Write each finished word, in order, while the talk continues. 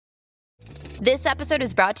This episode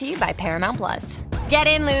is brought to you by Paramount Plus. Get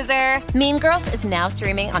in, loser! Mean Girls is now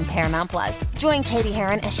streaming on Paramount Plus. Join Katie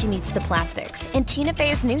Heron as she meets the plastics in Tina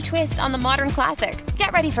Fey's new twist on the modern classic.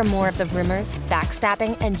 Get ready for more of the rumors,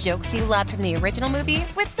 backstabbing, and jokes you loved from the original movie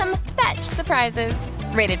with some fetch surprises.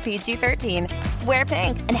 Rated PG-13. Wear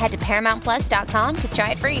pink and head to ParamountPlus.com to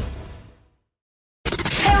try it free.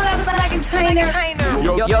 Hey, what up, it's Meghan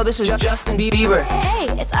Trainor. Yo, this is Justin Bieber. Hey,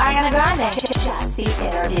 it's Ariana Grande. Just the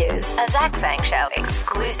Interviews, a Zach Sang Show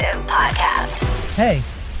exclusive podcast. Hey,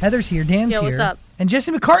 Heather's here, Dan's here. What's up? And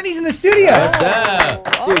Jesse McCartney's in the studio. What's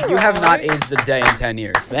up? Dude, you have not aged a day in 10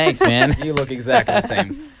 years. Thanks, man. You look exactly the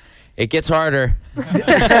same. It gets harder.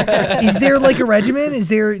 Is there like a regimen?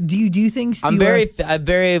 Do you do things? I'm very,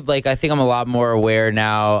 I think I'm a lot more aware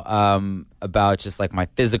now about just like my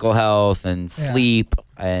physical health and sleep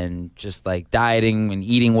and just like dieting and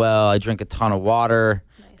eating well. I drink a ton of water.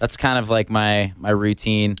 Nice. That's kind of like my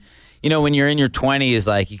routine. You know, when you're in your 20s,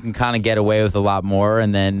 like you can kind of get away with a lot more.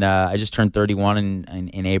 And then I just turned 31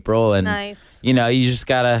 in April, and you know, you just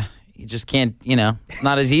can't. You know, it's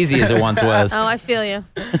not as easy as it once was. Oh, I feel you.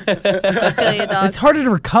 I feel you, dog. It's harder to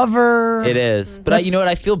recover. It is, but you know what?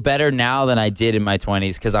 I feel better now than I did in my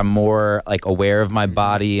 20s because I'm more like aware of my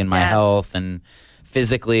body and my health, and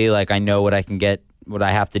physically, like I know what I can get, what I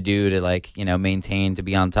have to do to like maintain to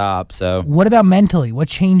be on top. So, what about mentally? What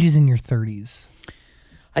changes in your 30s?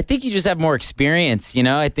 I think you just have more experience, you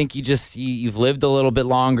know. I think you've lived a little bit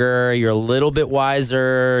longer. You're a little bit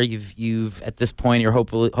wiser. You've at this point you're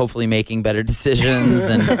hopefully making better decisions,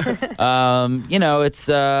 and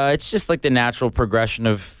it's just like the natural progression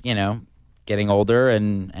of getting older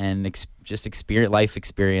and just life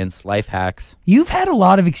experience, life hacks. You've had a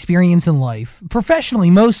lot of experience in life, professionally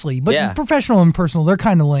mostly, but professional and personal, they're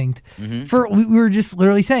kind of linked. Mm-hmm. We were just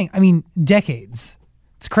literally saying, I mean, decades.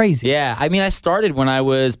 It's crazy. Yeah, I mean, I started when I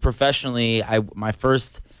was professionally. My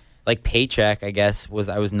first paycheck, I guess, was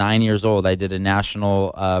I was 9 years old. I did a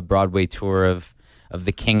national Broadway tour of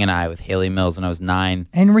The King and I with Haley Mills when I was 9.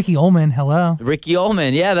 And Ricky Ullman, hello. Ricky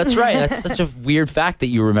Ullman, yeah, that's right. That's such a weird fact that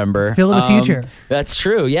you remember. Phil of the future. That's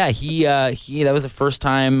true. Yeah, he that was the first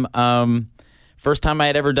time I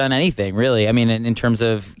had ever done anything really. I mean, in terms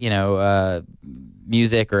of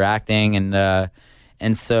music or acting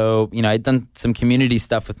and so, I'd done some community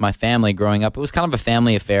stuff with my family growing up. It was kind of a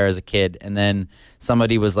family affair as a kid. And then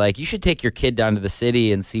somebody was like, you should take your kid down to the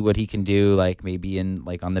city and see what he can do, like maybe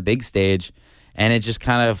on the big stage. And it just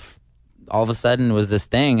kind of all of a sudden was this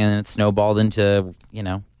thing, and it snowballed into,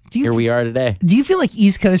 here we are today. Do you feel like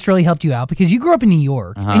East Coast really helped you out? Because you grew up in New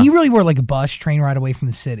York, and you really were like a bus train ride away from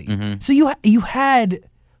the city. Mm-hmm. So you had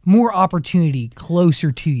more opportunity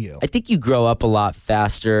closer to you. I think you grow up a lot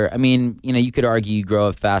faster. I mean, you could argue you grow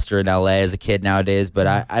up faster in LA as a kid nowadays, but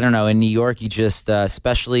I don't know. In New York, you just,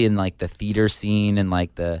 especially in like the theater scene and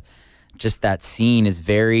like just that scene is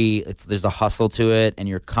there's a hustle to it, and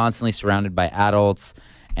you're constantly surrounded by adults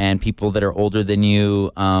and people that are older than you.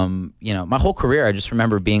 My whole career, I just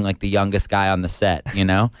remember being like the youngest guy on the set,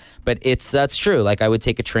 But that's true. Like I would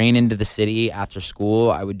take a train into the city after school.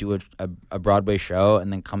 I would do a Broadway show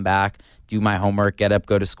and then come back, do my homework, get up,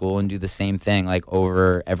 go to school, and do the same thing like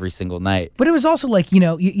over every single night. But it was also like,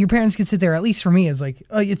 your parents could sit there, at least for me, as like,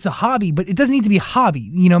 it's a hobby, but it doesn't need to be a hobby.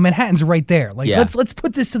 Manhattan's right there. Like, let's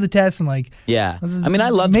put this to the test and like. Yeah. I mean, I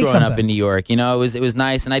loved growing up in New York. It was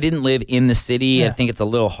nice, and I didn't live in the city. Yeah. I think it's a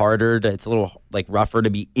little harder. It's a little like rougher to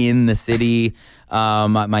be in the city.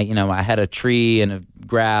 I had a tree and a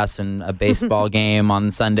grass and a baseball game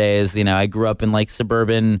on Sundays. I grew up in like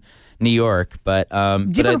suburban New York, but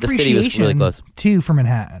the city was really close too for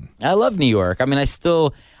Manhattan. I love New York. I mean,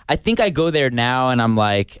 I think I go there now, and I'm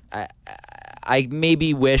like, I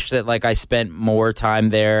maybe wish that like I spent more time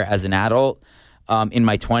there as an adult. In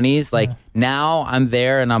my 20s, now I'm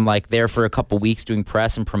there, and I'm like there for a couple weeks doing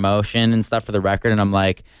press and promotion and stuff for the record, and I'm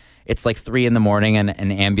like, it's like 3 a.m. and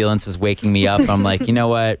an ambulance is waking me up. I'm like, you know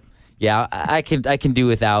what? Yeah, I can do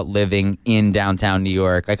without living in downtown New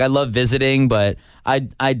York. Like I love visiting, but I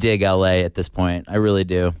dig LA at this point. I really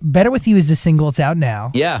do. Better With You is the single. It's out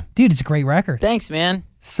now. Yeah, dude, it's a great record. Thanks, man.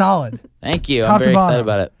 Solid. Thank you. I'm very excited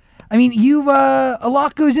about it. I mean, you've a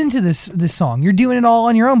lot goes into this song. You're doing it all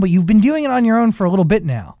on your own, but you've been doing it on your own for a little bit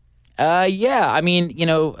now. Yeah. I mean,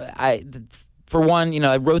 for one,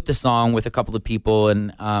 I wrote the song with a couple of people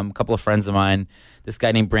and a couple of friends of mine. This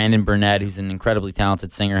guy named Brandon Burnett, who's an incredibly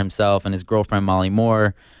talented singer himself, and his girlfriend Molly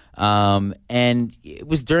Moore. And it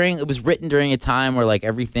was written during a time where like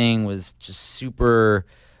everything was just super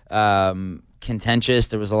contentious.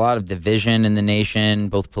 There was a lot of division in the nation,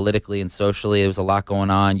 both politically and socially. There was a lot going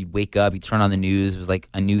on. You'd wake up, you'd turn on the news. It was like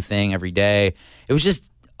a new thing every day. It was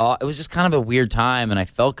just it was just kind of a weird time, and I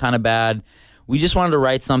felt kind of bad. We just wanted to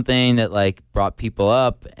write something that like brought people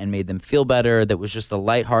up and made them feel better. That was just a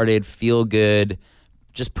lighthearted, feel good,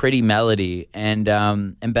 just pretty melody. And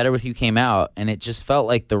Better With You came out, and it just felt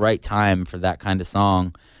like the right time for that kind of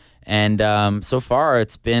song. And so far, I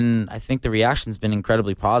think the reaction's been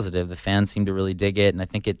incredibly positive. The fans seem to really dig it, and I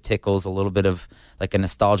think it tickles a little bit of like a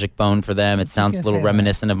nostalgic bone for them. It sounds a little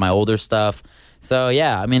reminiscent of my older stuff. So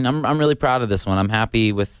yeah, I mean, I'm really proud of this one. I'm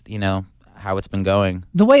happy with, how it's been going.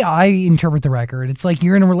 The way I interpret the record, it's like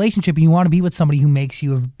you're in a relationship and you want to be with somebody who makes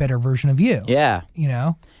you a better version of you. Yeah.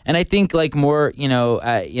 And I think like more,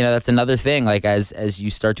 that's another thing. Like as you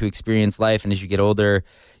start to experience life and as you get older,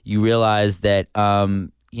 you realize that,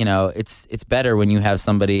 it's better when you have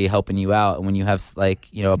somebody helping you out and when you have like,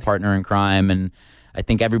 a partner in crime. And I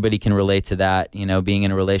think everybody can relate to that, being in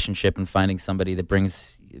a relationship and finding somebody that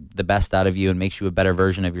brings the best out of you and makes you a better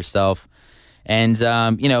version of yourself. And,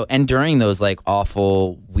 and during those like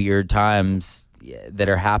awful, weird times that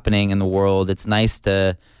are happening in the world, it's nice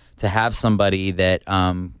to have somebody that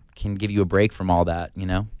can give you a break from all that,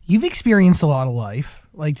 You've experienced a lot of life,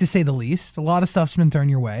 like to say the least. A lot of stuff's been thrown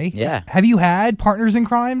your way. Yeah. Have you had partners in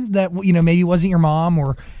crime that, maybe wasn't your mom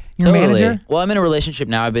or your manager? Well, I'm in a relationship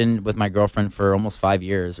now. I've been with my girlfriend for almost 5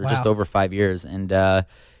 years or just over 5 years. And,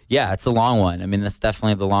 yeah, it's a long one. I mean, that's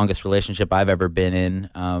definitely the longest relationship I've ever been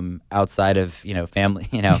in, outside of, family,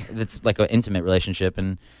 it's like an intimate relationship.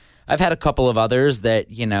 And I've had a couple of others that,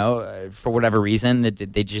 for whatever reason,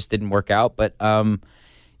 that they just didn't work out. But,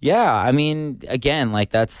 yeah, I mean, again, like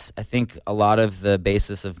that's, I think a lot of the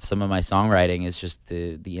basis of some of my songwriting is just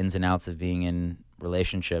the ins and outs of being in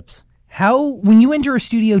relationships. When you enter a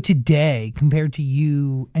studio today compared to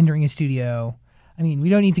you entering a studio, I mean, we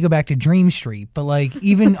don't need to go back to Dream Street, but like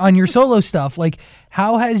even on your solo stuff, like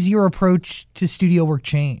how has your approach to studio work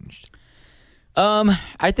changed?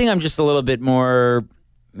 I think I'm just a little bit more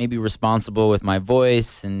maybe responsible with my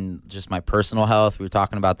voice and just my personal health. We were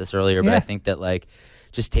talking about this earlier, but I think that like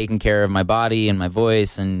just taking care of my body and my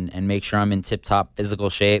voice and make sure I'm in tip-top physical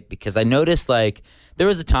shape, because I noticed like there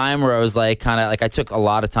was a time where I was like kind of like I took a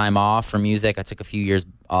lot of time off from music. I took a few years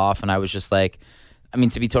off, and I was just like, I mean,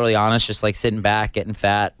 to be totally honest, just like sitting back, getting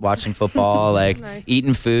fat, watching football, like nice.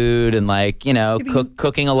 Eating food and like,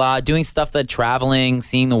 cooking a lot, doing stuff that traveling,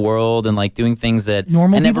 seeing the world and like doing things that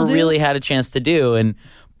I never really had a chance to do.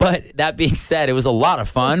 But that being said, it was a lot of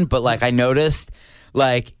fun. But like I noticed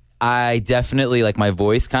like I definitely like my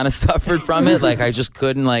voice kind of suffered from it. Like I just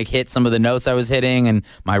couldn't like hit some of the notes I was hitting and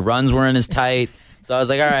my runs weren't as tight. So I was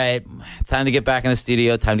like, all right, time to get back in the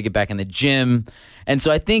studio, time to get back in the gym. And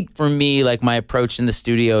so I think for me, like my approach in the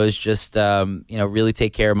studio is just, really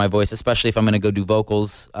take care of my voice, especially if I'm going to go do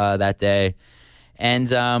vocals that day. And,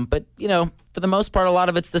 but, for the most part, a lot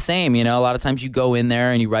of it's the same. A lot of times you go in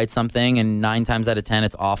there and you write something and 9 times out of 10,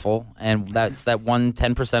 it's awful. And that's that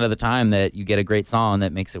 10% of the time that you get a great song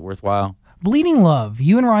that makes it worthwhile. Bleeding Love,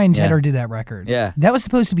 you and Ryan Tedder did that record. Yeah. That was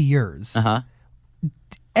supposed to be yours. Uh-huh.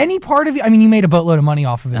 Any part of you, I mean, you made a boatload of money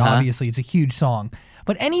off of it, obviously. It's a huge song.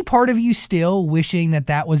 But any part of you still wishing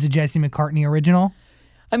that was a Jesse McCartney original?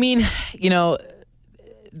 I mean,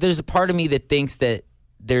 there's a part of me that thinks that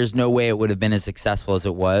there's no way it would have been as successful as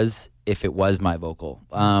it was if it was my vocal.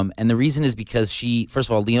 And the reason is because first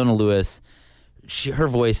of all, Leona Lewis, her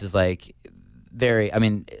voice is like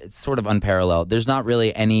it's sort of unparalleled. There's not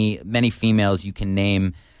really many females you can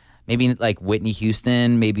name. Maybe like Whitney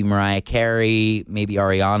Houston, maybe Mariah Carey, maybe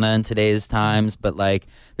Ariana in today's times. But like,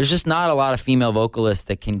 there's just not a lot of female vocalists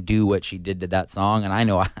that can do what she did to that song. And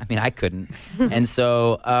I couldn't. And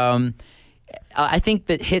so I think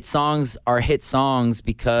that hit songs are hit songs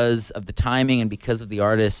because of the timing and because of the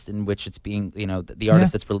artist in which it's being, the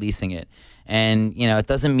artist that's releasing it. And, it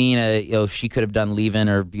doesn't mean, she could have done Leavin'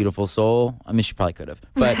 or Beautiful Soul. I mean, she probably could have.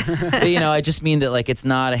 But, I just mean that, like, it's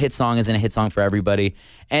not a hit song isn't a hit song for everybody.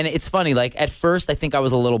 And it's funny, like, at first I think I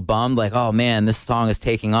was a little bummed, like, oh, man, this song is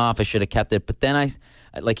taking off. I should have kept it. But then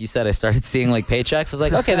like you said, I started seeing, like, paychecks. I was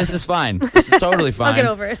like, okay, this is fine. This is totally fine. I'll get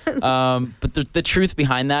over it. But the truth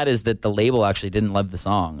behind that is that the label actually didn't love the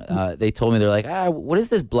song. They told me, they're like, what is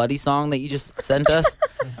this bloody song that you just sent us?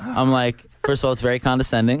 I'm like, first of all, it's very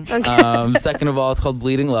condescending. Okay. Second of all, it's called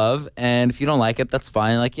Bleeding Love. And if you don't like it, that's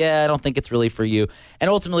fine. Like, yeah, I don't think it's really for you. And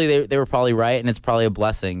ultimately, they were probably right. And it's probably a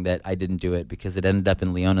blessing that I didn't do it because it ended up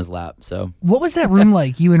in Leona's lap. So, what was that room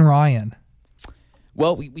like, you and Ryan?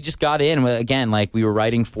 Well, we just got in. Again, like we were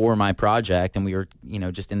writing for my project and we were,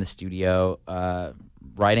 just in the studio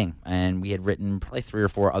writing. And we had written probably 3 or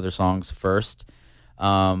 4 other songs first,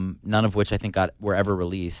 none of which I think were ever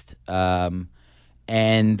released.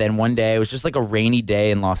 And then one day, it was just like a rainy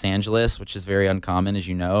day in Los Angeles, which is very uncommon, as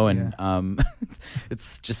you know. And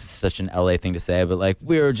it's just such an LA thing to say. But like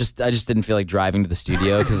I just didn't feel like driving to the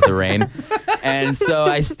studio because of the rain. And so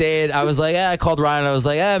I stayed. I was like, I called Ryan. I was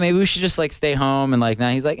like, maybe we should just like stay home. And like, now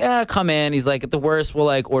he's like, come in. He's like, at the worst, we'll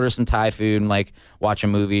like order some Thai food and like watch a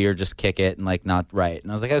movie or just kick it and like not write.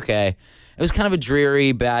 And I was like, okay. It was kind of a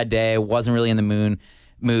dreary, bad day. Wasn't really in the mood.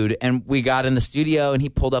 And we got in the studio and he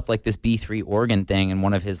pulled up like this B3 organ thing in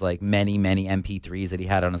one of his like many MP3s that he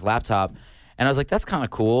had on his laptop. And I was like, that's kind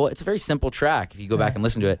of cool. It's a very simple track if you go back and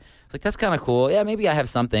listen to it. It's like, that's kind of cool. Yeah, maybe I have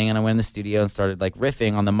something. And I went in the studio and started like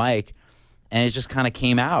riffing on the mic. And it just kind of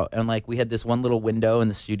came out. And like we had this one little window in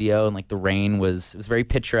the studio and like the rain it was very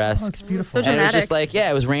picturesque. Oh, it's beautiful. So and it was dramatic. just like,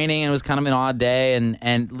 it was raining and it was kind of an odd day.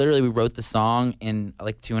 And literally we wrote the song in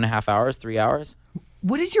like 2.5 hours, 3 hours.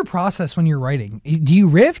 What is your process when you're writing? Do you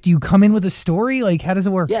riff? Do you come in with a story? Like, how does it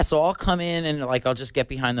work? Yeah, so I'll come in and like I'll just get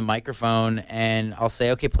behind the microphone and I'll say,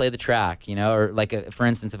 okay, play the track, or like for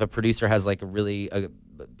instance, if a producer has like a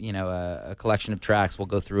collection of tracks, we'll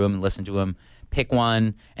go through them and listen to them, pick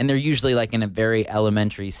one, and they're usually like in a very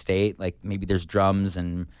elementary state, like maybe there's drums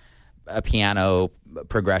and a piano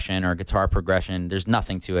progression or guitar progression. There's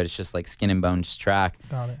nothing to it. It's just like skin and bones track.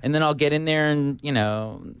 Got it. And then I'll get in there and and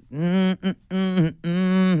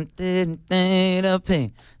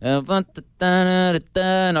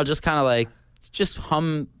I'll just kind of like just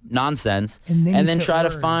hum nonsense And then you try to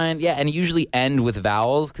fit find and usually end with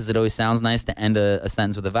vowels because it always sounds nice to end a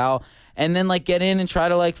sentence with a vowel, and then like get in and try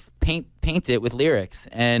to like paint it with lyrics.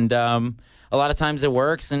 And a lot of times it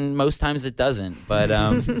works, and most times it doesn't. But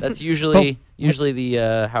that's usually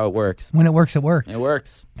the how it works. When it works, it works. It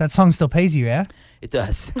works. That song still pays you, yeah? It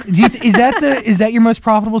does. Is that your most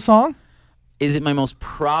profitable song? Is it my most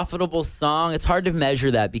profitable song? It's hard to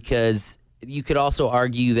measure that because you could also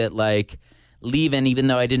argue that like Leavin', even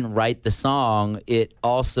though I didn't write the song, it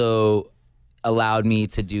also allowed me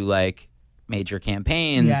to do like major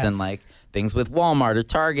campaigns and like things with Walmart or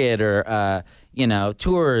Target or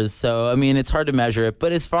tours. So I mean, it's hard to measure it.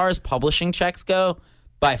 But as far as publishing checks go,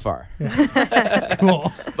 by far,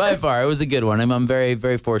 Cool. by far, it was a good one. I'm very,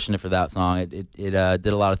 very fortunate for that song. It did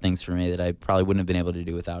a lot of things for me that I probably wouldn't have been able to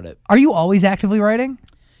do without it. Are you always actively writing?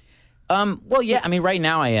 Well, yeah. I mean, right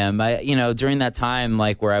now I am. During that time,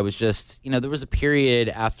 like where I was just, there was a period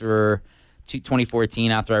after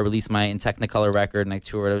 2014 after I released my In Technicolor record and I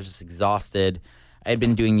toured. I was just exhausted. I had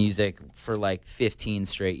been doing music for like 15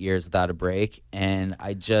 straight years without a break, and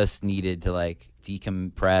I just needed to like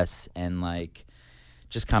decompress and like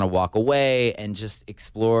just kind of walk away and just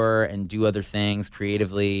explore and do other things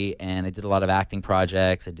creatively. And I did a lot of acting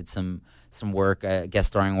projects. I did some work, guest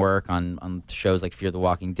starring work on shows like Fear the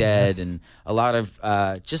Walking Dead, and a lot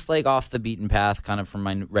of just like off the beaten path, kind of from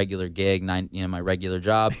my regular gig, my regular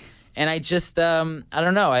job. And I just, I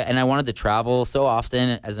don't know. I wanted to travel so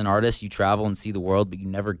often. As an artist, you travel and see the world, but you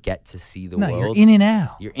never get to see the world. You're in and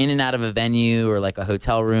out. You're in and out of a venue or like a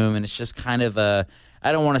hotel room, and it's just kind of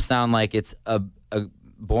I don't want to sound like it's a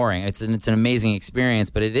boring. It's an amazing experience,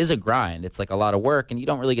 but it is a grind. It's like a lot of work, and you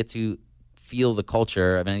don't really get to feel the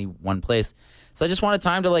culture of any one place. So I just wanted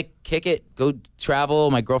time to like kick it, go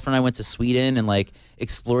travel. My girlfriend and I went to Sweden and like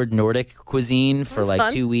explored Nordic cuisine for like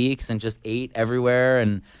fun. 2 weeks and just ate everywhere,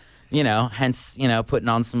 and hence putting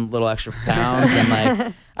on some little extra pounds. And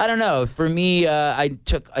like I don't know, for me I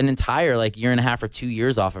took an entire like 1.5 or 2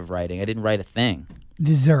 years off of writing. I didn't write a thing.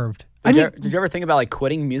 Deserved. Did you ever think about like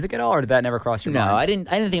quitting music at all, or did that never cross your mind? No, I didn't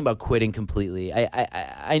think about quitting completely.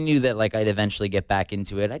 I knew that like I'd eventually get back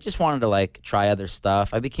into it. I just wanted to like try other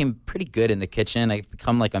stuff. I became pretty good in the kitchen. I've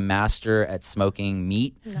become like a master at smoking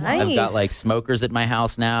meat. Nice. I've got like smokers at my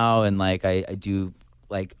house now, and like I do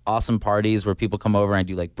like awesome parties where people come over and I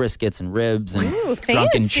do like briskets and ribs and Ooh,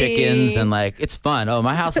 drunken fancy. chickens, and like it's fun. Oh,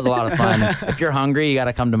 my house is a lot of fun. If you're hungry, you got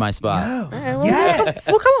to come to my spot. All right, well, Yes.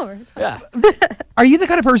 we'll come over. It's fine. Yeah. Are you the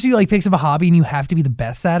kind of person who like picks up a hobby and you have to be the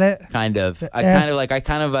best at it? Kind of. I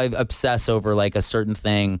obsess over like a certain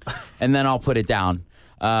thing, and then I'll put it down.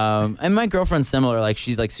 And my girlfriend's similar. Like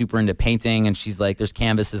she's like super into painting, and she's like there's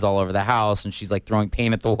canvases all over the house, and she's like throwing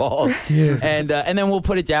paint at the walls. Dude. And then we'll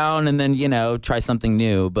put it down, and then try something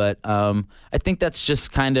new. But I think that's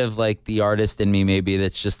just kind of like the artist in me. Maybe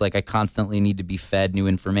that's just like I constantly need to be fed new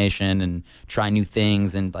information and try new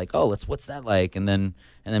things, and like what's that like, and then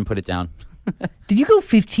put it down. Did you go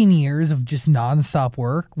 15 years of just nonstop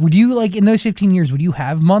work? Would you like in those 15 years? Would you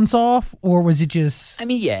have months off, or was it just? I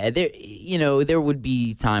mean, yeah, there would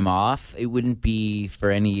be time off. It wouldn't be for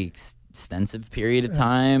any extensive period of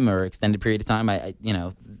time or extended period of time.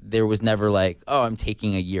 There was never like, oh, I'm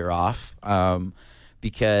taking a year off,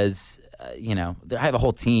 because I have a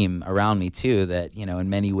whole team around me too that, in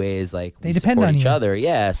many ways, like they we depend support on each you. other.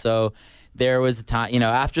 Yeah. So there was a time,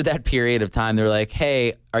 after that period of time, they're like,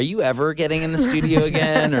 hey, are you ever getting in the studio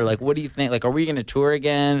again? Or like, what do you think? Like, are we going to tour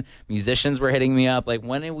again? Musicians were hitting me up. Like,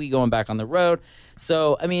 when are we going back on the road?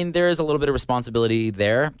 So, I mean, there is a little bit of responsibility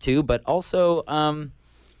there too, but also,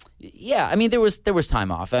 yeah, I mean, there was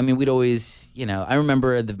time off. I mean, we'd always, I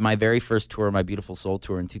remember my very first tour, my Beautiful Soul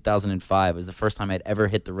tour in 2005 was the first time I'd ever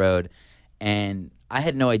hit the road. And I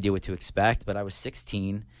had no idea what to expect, but I was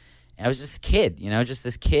 16. And I was just a kid, just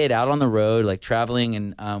this kid out on the road, like traveling.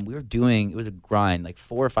 And it was a grind, like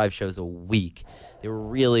 4 or 5 shows a week. They were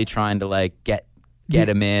really trying to like get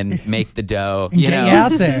him in, make the dough, Get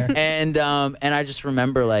out there. And I just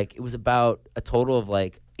remember like it was about a total of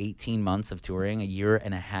like 18 months of touring, a year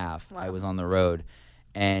and a half. Wow. I was on the road,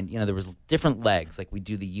 and there was different legs. Like we'd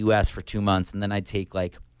do the U.S. for 2 months, and then I'd take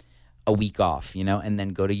like a week off, and then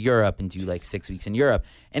go to Europe and do like 6 weeks in Europe,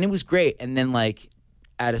 and it was great. And then like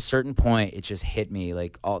at a certain point, it just hit me,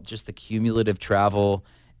 like just the cumulative travel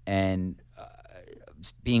and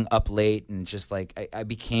being up late, and just like I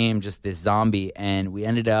became just this zombie, and we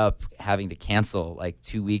ended up having to cancel like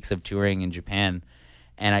 2 weeks of touring in Japan.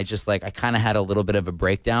 And I just I kind of had a little bit of a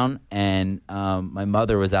breakdown, and my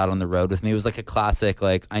mother was out on the road with me. It was like a classic,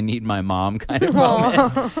 like I need my mom kind of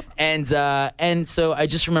moment. And so I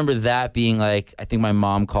just remember that being like, I think my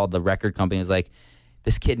mom called the record company and was like,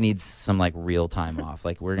 this kid needs some like real time off.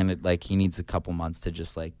 Like he needs a couple months to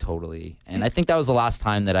just like totally. And I think that was the last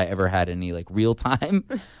time that I ever had any like real time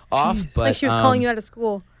off. But like she was calling you out of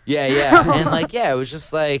school. Yeah. And it was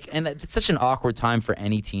just like, and it's such an awkward time for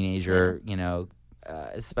any teenager,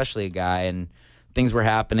 especially a guy, and things were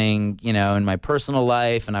happening, in my personal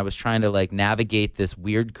life, and I was trying to like navigate this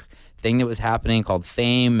weird thing that was happening called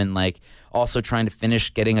fame, and like also trying to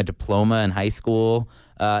finish getting a diploma in high school.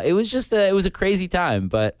 It was just it was a crazy time,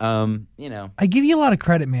 but I give you a lot of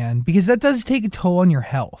credit, man, because that does take a toll on your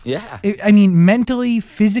health. Yeah. I mean, mentally,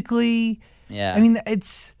 physically. Yeah. I mean,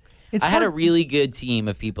 it's I had a really good team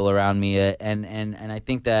of people around me, and I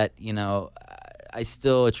think that, I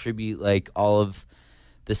still attribute like all of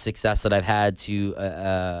the success that I've had to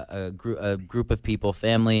a group of people,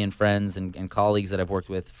 family and friends and colleagues that I've worked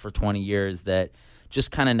with for 20 years that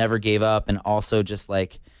just kind of never gave up, and also just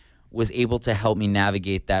like was able to help me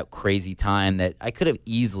navigate that crazy time that I could have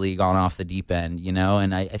easily gone off the deep end,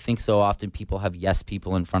 and I think so often people have yes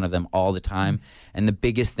people in front of them all the time. And the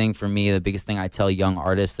biggest thing for me, the biggest thing I tell young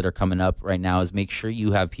artists that are coming up right now is make sure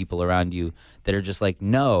you have people around you that are just like,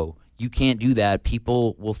 no, you can't do that.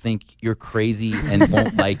 People will think you're crazy and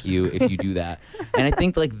won't like you if you do that. And I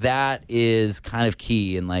think like that is kind of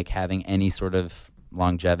key in like having any sort of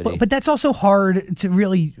longevity. But that's also hard to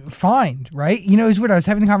really find, right? It's weird. I was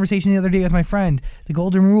having a conversation the other day with my friend. The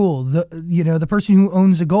golden rule, the person who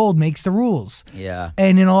owns the gold makes the rules. Yeah.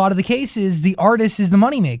 And in a lot of the cases, the artist is the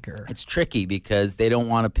moneymaker. It's tricky because they don't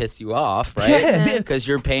want to piss you off, right? Yeah. Because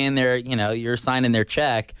you're paying you're signing their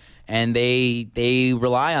check, and they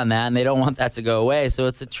rely on that, and they don't want that to go away. So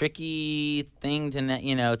it's a tricky thing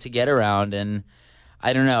to to get around. And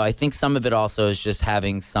I don't know. I think some of it also is just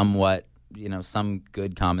having somewhat some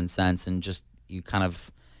good common sense, and just you kind of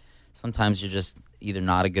sometimes you're just either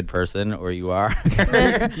not a good person or you are.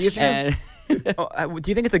 Do you think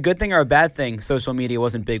it's a good thing or a bad thing social media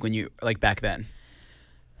wasn't big when you like back then?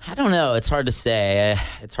 I don't know. It's hard to say.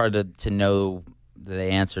 It's hard to know the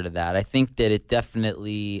answer to that. I think that it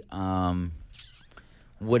definitely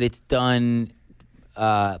what it's done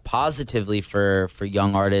positively for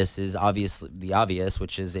young artists is obviously the obvious,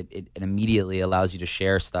 which is it immediately allows you to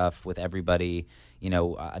share stuff with everybody,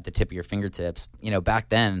 at the tip of your fingertips. Back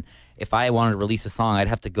then, if I wanted to release a song, I'd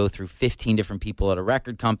have to go through 15 different people at a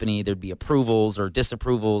record company. There'd be approvals or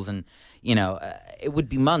disapprovals, and it would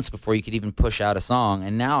be months before you could even push out a song.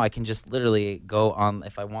 And now I can just literally go on,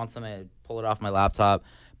 if I want something, I pull it off my laptop,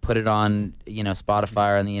 put it on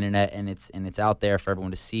Spotify or on the internet, and it's out there for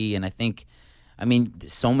everyone to see. And I think,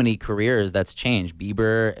 so many careers that's changed.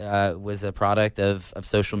 Bieber was a product of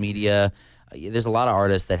social media. There's a lot of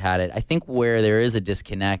artists that had it. I think where there is a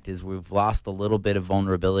disconnect is we've lost a little bit of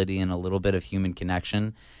vulnerability and a little bit of human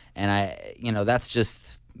connection. And that's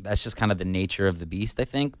just kind of the nature of the beast, I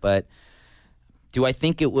think. But do I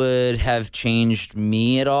think it would have changed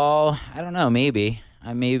me at all? I don't know. Maybe.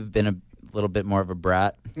 I may have been a little bit more of a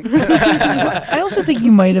brat. I also think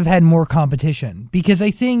you might have had more competition, because I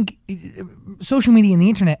think social media and the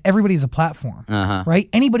internet, everybody has a platform, right?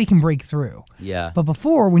 Anybody can break through. Yeah. But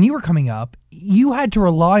before, when you were coming up, you had to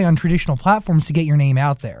rely on traditional platforms to get your name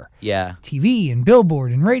out there. Yeah. TV and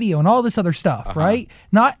Billboard and radio and all this other stuff, right?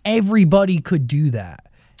 Not everybody could do that.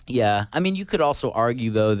 Yeah, I mean, you could also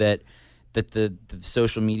argue though that the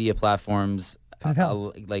social media platforms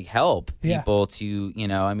help people to,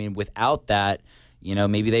 I mean, without that,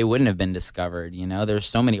 maybe they wouldn't have been discovered. There's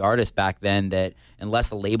so many artists back then that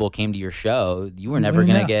unless a label came to your show, you were never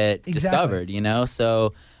going to get discovered.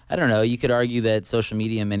 So I don't know. You could argue that social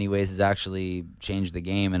media in many ways has actually changed the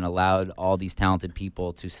game and allowed all these talented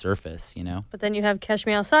people to surface, But then you have Catch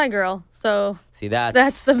Me Outside Girl, so see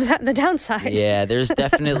that's the downside. Yeah, there's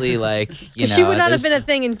definitely she would not have been a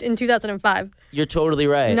thing in 2005. You're totally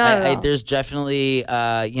right. Not at all. There's definitely,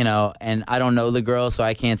 and I don't know the girl, so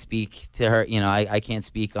I can't speak to her. I can't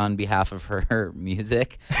speak on behalf of her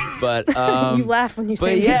music, but you laugh when you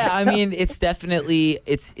say music. Yeah, I mean, it's definitely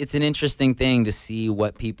it's an interesting thing to see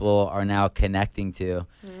what people are now connecting to.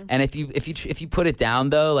 And if you put it down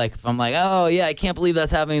though, like if I'm like, oh yeah, I can't believe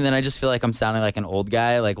that's happening, then I just feel like I'm sounding like an old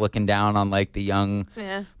guy, like looking down on like the young.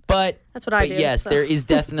 Yeah. But that's what I do. Yes, there is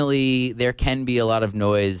definitely there can be a lot of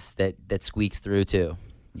noise that squeaks through too,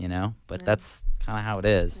 But that's kind of how it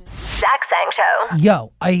is. Zach Sang Show.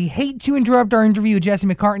 Yo, I hate to interrupt our interview with Jesse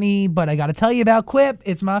McCartney, but I got to tell you about Quip.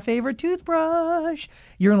 It's my favorite toothbrush.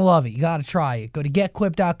 You're going to love it. You got to try it. Go to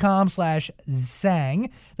getquip.com/sang.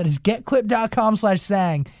 That is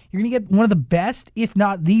getquip.com/sang. You're going to get one of the best, if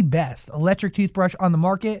not the best, electric toothbrush on the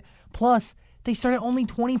market. Plus, they start at only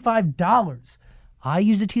 $25. I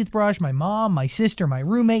use a toothbrush. My mom, my sister, my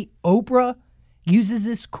roommate, Oprah, uses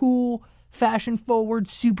this cool, fashion-forward,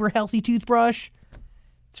 super healthy toothbrush.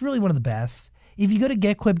 It's really one of the best. If you go to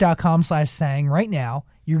getquip.com/sang right now,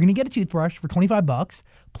 you're going to get a toothbrush for $25.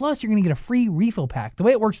 Plus, you're going to get a free refill pack. The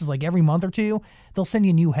way it works is like every month or two, they'll send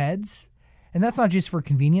you new heads. And that's not just for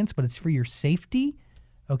convenience, but it's for your safety.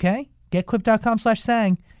 Okay?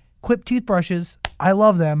 Getquip.com/sang. Quip toothbrushes. I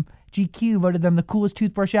love them. GQ voted them the coolest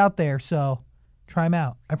toothbrush out there. So try them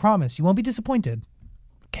out. I promise. You won't be disappointed.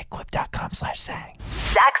 Getquip.com/sang.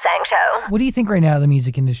 Zach Sang Show. What do you think right now of the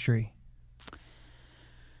music industry?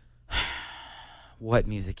 What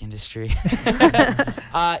music industry?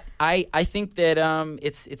 I think that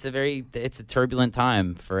it's a turbulent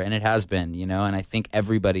time and it has been, and I think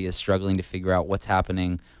everybody is struggling to figure out what's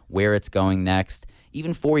happening, where it's going next.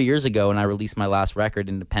 Even 4 years ago when I released my last record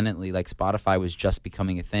independently, like Spotify was just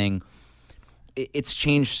becoming a thing. It's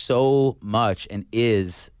changed so much and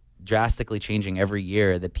is drastically changing every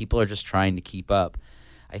year that people are just trying to keep up.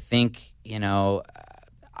 I think,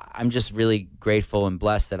 I'm just really grateful and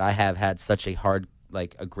blessed that I have had such a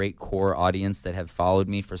great core audience that have followed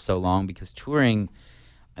me for so long, because touring,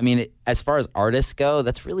 I mean, as far as artists go,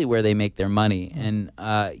 that's really where they make their money. And,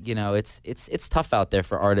 it's tough out there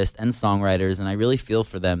for artists and songwriters, and I really feel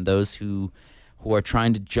for them, those who are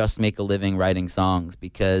trying to just make a living writing songs,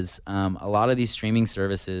 because a lot of these streaming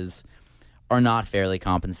services are not fairly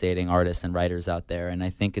compensating artists and writers out there. And I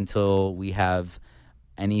think until we have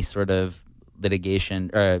any sort of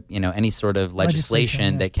litigation or any sort of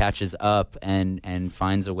legislation that catches up and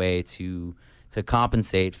finds a way to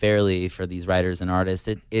compensate fairly for these writers and artists,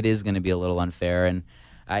 it is going to be a little unfair. And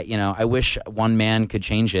I wish one man could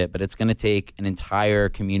change it, but it's going to take an entire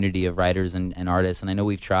community of writers and artists. And I know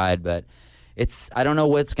we've tried, but I don't know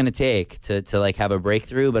what it's going to take to have a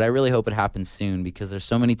breakthrough, but I really hope it happens soon, because there's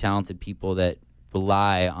so many talented people that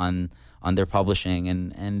rely on their publishing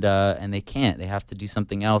and they can't. They have to do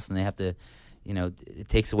something else, and they have to, it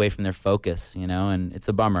takes away from their focus, and it's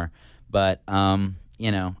a bummer. But I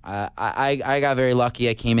got very lucky.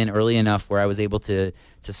 I came in early enough where I was able to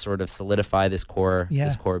sort of solidify this core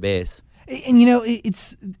base. And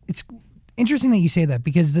it's interesting that you say that,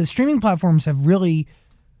 because the streaming platforms have really,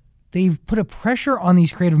 they've put a pressure on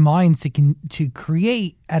these creative minds to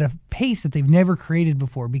create at a pace that they've never created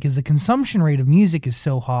before, because the consumption rate of music is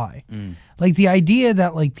so high. Like the idea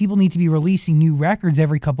that people need to be releasing new records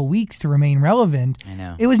every couple weeks to remain relevant. I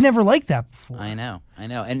know. It was never like that before. I know.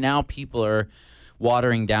 And now people are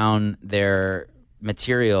watering down their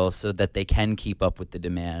material so that they can keep up with the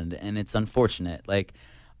demand, and it's unfortunate. Like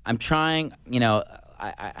I'm trying,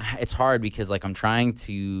 it's hard because I'm trying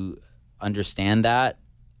to understand that.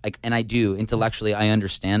 And I do intellectually, I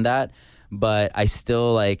understand that, but I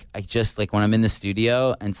still I just when I'm in the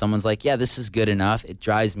studio and someone's like, yeah, this is good enough, it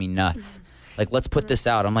drives me nuts. Let's put this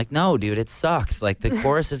out. I'm like, no, dude, it sucks. The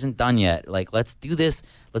chorus isn't done yet. Let's do this.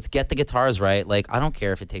 Let's get the guitars right. I don't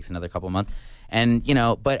care if it takes another couple months. And,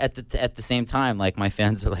 but at the same time, my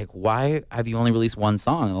fans are like, why have you only released one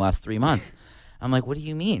song in the last 3 months? I'm like, what do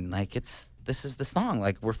you mean? This is the song.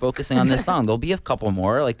 We're focusing on this song. There'll be a couple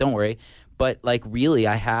more. Don't worry. But really,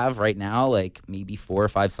 I have right now maybe 4 or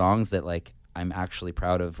 5 songs that I'm actually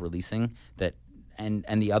proud of releasing that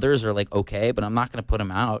and the others are like okay, but I'm not going to put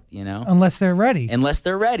them out, you know, unless they're ready.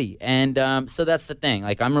 And so that's the thing.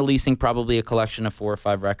 Like I'm releasing probably a collection of 4 or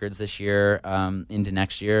 5 records this year into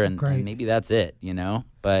next year, and maybe that's it, you know.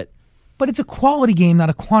 But it's a quality game,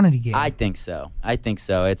 not a quantity game. I think so.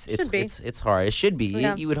 It's hard. It should be.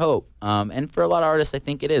 Yeah. You would hope. And for a lot of artists, I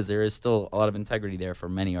think it is. There is still a lot of integrity there for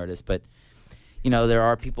many artists, but you know, there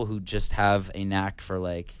are people who just have a knack for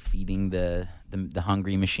like feeding the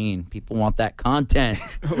hungry machine. People want that content.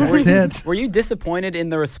 Were you disappointed in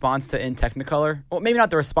the response to In Technicolor? Well, maybe not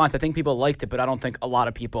the response. I think people liked it, but I don't think a lot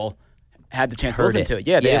of people had the chance to listen to it.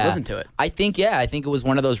 Yeah, they did listen to it. I think it was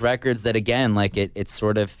one of those records that, again, like it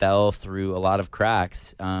sort of fell through a lot of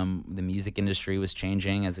cracks. The music industry was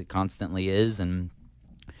changing, as it constantly is, and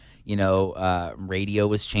you know, radio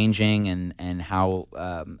was changing, and how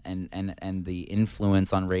and the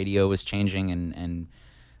influence on radio was changing, and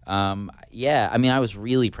I mean, I was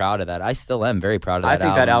really proud of that. I still am very proud of that album. I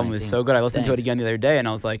think that album is so good. I listened to it again the other day, and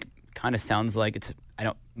I was like, kind of sounds like it's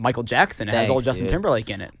Michael Jackson. It has old Justin Timberlake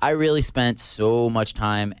in it. I really spent so much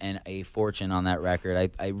time and a fortune on that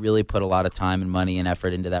record. I really put a lot of time and money and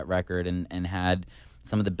effort into that record, and had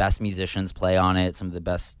some of the best musicians play on it, some of the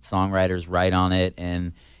best songwriters write on it,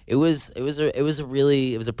 and it was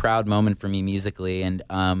a proud moment for me musically. And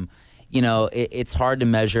you know, it's hard to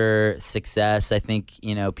measure success. I think,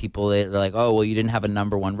 you know, people are like, oh, well, you didn't have a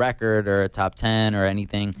number 1 record or a top 10 or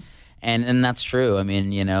anything. And that's true. I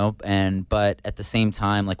mean, you know, but at the same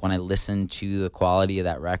time, like when I listen to the quality of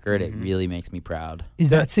that record, it really makes me proud. Is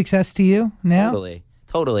that success to you now?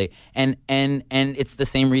 Totally. And it's the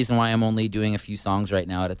same reason why I'm only doing a few songs right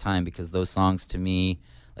now at a time, because those songs to me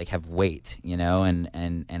like have weight, you know,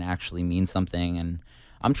 and actually mean something. And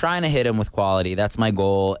I'm trying to hit them with quality. That's my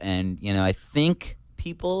goal. And, you know, I think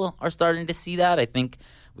people are starting to see that. I think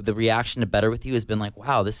the reaction to Better With You has been like,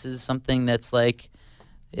 wow, this is something that's like,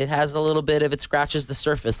 it has a little bit of, it scratches the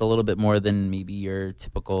surface a little bit more than maybe your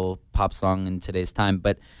typical pop song in today's time.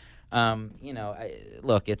 But, you know,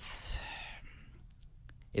 look, it's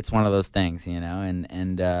one of those things, you know,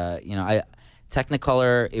 and you know,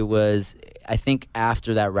 Technicolor, it was, I think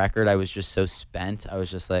after that record, I was just so spent. I was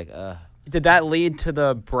just like, Did that lead to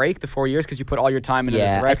the break, the 4 years, because you put all your time into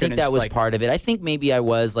this record? I think that was part of it. I think maybe I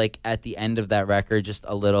was like at the end of that record just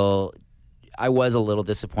I was a little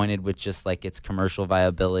disappointed with just like its commercial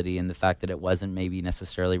viability and the fact that it wasn't maybe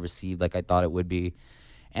necessarily received like I thought it would be.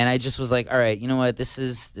 And I just was like, all right, you know what, this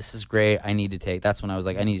is great. That's when I was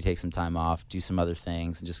like, I need to take some time off, do some other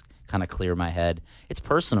things, and just kind of clear my head. It's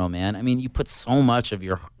personal, man. I mean, you put so much of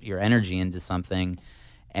your energy into something,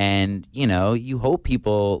 and you know, you hope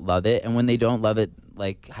people love it, and when they don't love it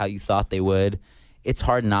like how you thought they would, it's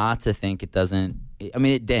hard not to think it doesn't. I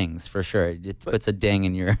mean, it dings for sure. It puts a ding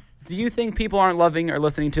in your. Do you think people aren't loving or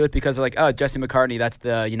listening to it because they're like, oh, Jesse McCartney, that's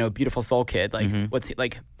the, you know, beautiful soul kid. Like, what's he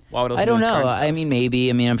like? Why would I don't know. I mean, maybe.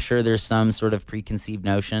 I mean, I'm sure there's some sort of preconceived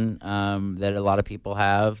notion that a lot of people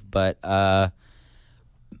have, but I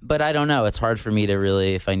don't know. It's hard for me to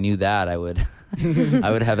really. If I knew that, I would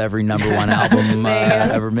have every number 1 album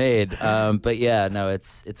ever made. But yeah, no,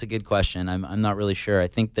 it's a good question. I'm not really sure. I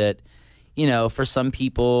think that, you know, for some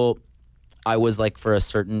people, I was for a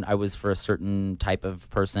certain type of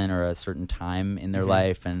person or a certain time in their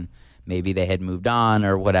life, and maybe they had moved on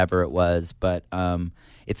or whatever it was. But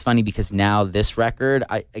it's funny because now this record,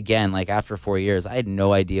 after 4 years, I had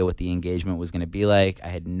no idea what the engagement was going to be like. I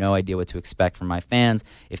had no idea what to expect from my fans,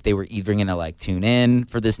 if they were either going to like tune in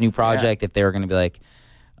for this new project, if they were going to be like,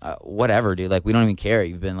 whatever, dude, like we don't even care.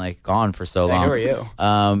 You've been like gone for so long. Who are you?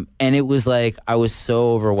 And it was like I was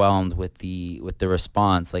so overwhelmed with the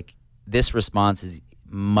response. Like this response is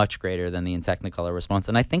much greater than the In Technicolor response,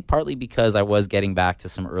 and I think partly because I was getting back to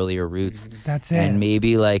some earlier roots. That's it. And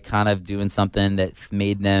maybe like kind of doing something that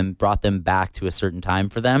brought them back to a certain time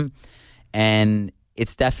for them, and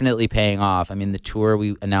it's definitely paying off. I mean, the tour,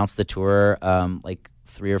 we announced the tour like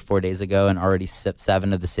 3 or 4 days ago, and already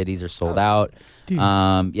 7 of the cities are sold out.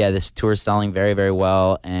 This tour is selling very, very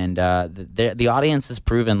well, and the audience has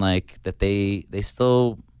proven like that they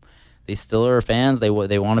still are fans. They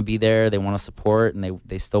want to be there. They want to support, and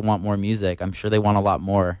they still want more music. I'm sure they want a lot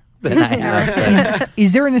more than I have.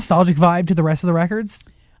 Is there a nostalgic vibe to the rest of the records?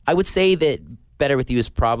 I would say that Better With You is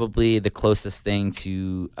probably the closest thing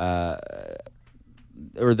to,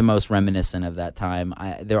 or the most reminiscent of that time.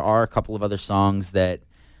 There are a couple of other songs that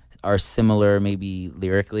are similar, maybe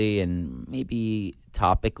lyrically and maybe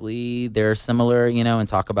topically. They're similar, you know, and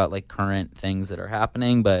talk about like current things that are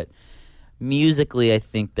happening, but musically, I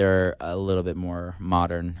think they're a little bit more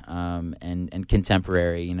modern and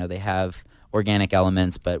contemporary. You know, they have organic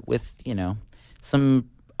elements, but with, you know, some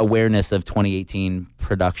awareness of 2018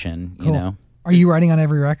 production. Cool. You know. Are you writing on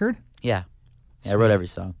every record? Yeah. I wrote every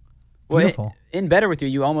song. Beautiful. In Better With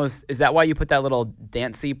You, is that why you put that little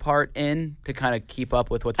dancey part in to kind of keep up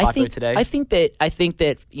with what's popular today? I think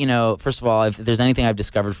that first of all, if there's anything I've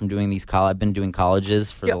discovered from doing I've been doing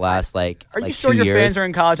colleges for the last Are you like sure 2 your years. fans are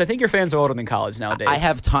in college? I think your fans are older than college nowadays. I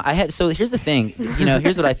have so here's the thing,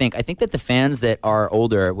 here's what I think. I think that the fans that are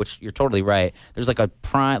older, which you're totally right, there's like a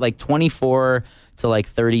prime, like 24 to like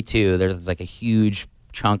 32, there's like a huge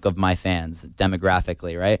chunk of my fans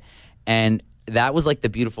demographically, right? And that was like the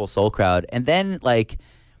Beautiful Soul crowd. And then like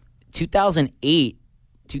 2008,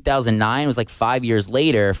 2009 was like 5 years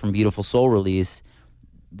later from Beautiful Soul release.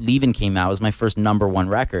 Leavin' came out. It was my first #1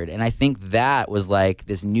 record. And I think that was like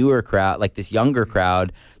this newer crowd, like this younger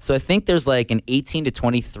crowd. So I think there's like an 18 to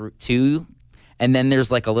 22, and then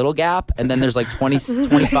there's like a little gap, and then there's like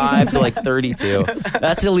 25 to like 32.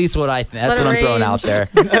 That's at least what I think. That's what I'm throwing out there.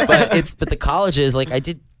 But the colleges, like I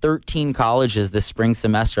did 13 colleges this spring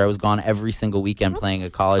semester. I was gone every single weekend playing a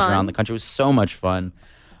college around the country. It was so much fun.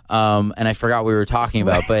 And I forgot what we were talking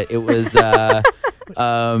about, but it was I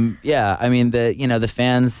mean the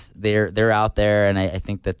fans, they're out there, and I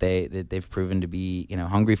think that they've proven to be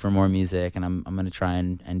hungry for more music, and I'm going to try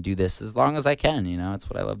and do this as long as I can. That's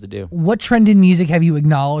what I love to do. What trend in music have you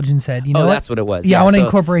acknowledged and said, that's what it was. Yeah, I want to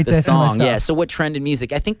incorporate this song. in my stuff. Yeah, so what trend in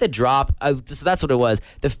music? I think the drop, so that's what it was.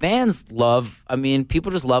 The fans love,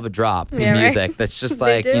 people just love a drop in music. Right? That's just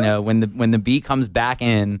like, when the beat comes back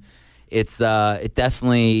in, it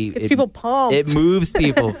definitely gets people pumped. It moves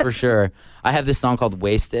people for sure. I have this song called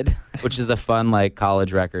Wasted, which is a fun like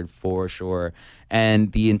college record for sure.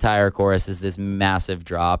 And the entire chorus is this massive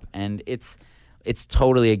drop, and it's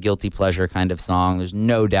totally a guilty pleasure kind of song. There's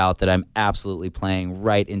no doubt that I'm absolutely playing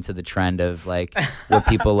right into the trend of like what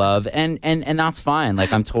people love, and that's fine.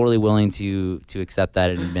 Like I'm totally willing to accept that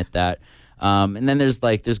and admit that. And then there's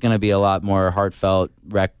going to be a lot more heartfelt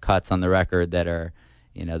cuts on the record that are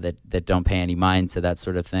that don't pay any mind to that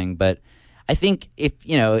sort of thing. But I think if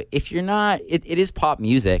you're not, it is pop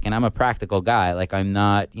music, and I'm a practical guy. Like I'm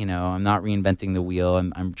not reinventing the wheel.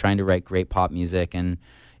 I'm trying to write great pop music, and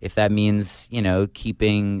if that means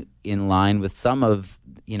keeping in line with some of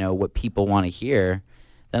what people want to hear,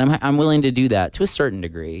 then I'm willing to do that to a certain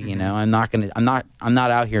degree. Mm-hmm. I'm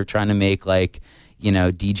not out here trying to make like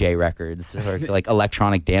DJ records or like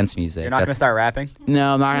electronic dance music. You're not going to start rapping?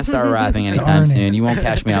 No, I'm not going to start rapping anytime soon. You won't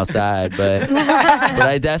catch me outside, but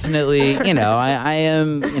I definitely, I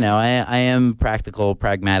am practical,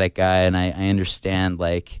 pragmatic guy, and I understand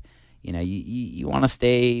like, you want to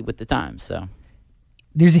stay with the times. So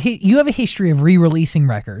you have a history of re-releasing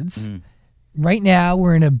records. Mm. Right now,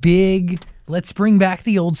 we're in a big let's bring back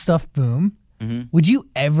the old stuff boom. Mm-hmm. Would you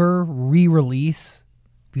ever re-release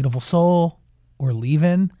Beautiful Soul or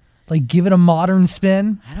Leavin'? Like give it a modern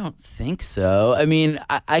spin? I don't think so.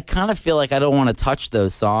 I kind of feel like I don't want to touch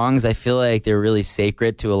those songs. I feel like they're really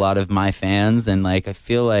sacred to a lot of my fans, and like I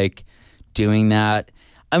feel like doing that.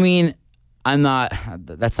 I'm not.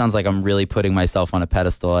 That sounds like I'm really putting myself on a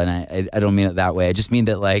pedestal, and I don't mean it that way. I just mean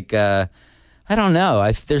that like I don't know.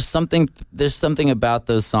 There's something about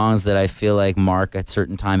those songs that I feel like mark a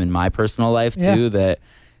certain time in my personal life too. That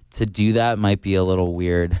to do that might be a little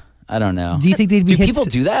weird. I don't know. Do you think they'd be Do people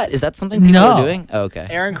do that? Is that something people are doing? Oh, okay.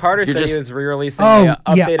 Aaron Carter said he was re-releasing an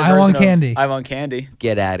updated version I Want Candy. I Want Candy.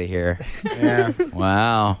 Get out of here. Yeah.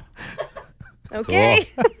 Wow. Okay.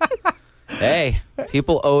 Cool. Hey,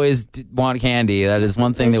 people always want candy. That is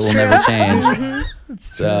one thing that will never change.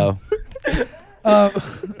 So.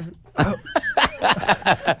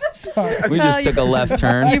 Sorry. We just took a left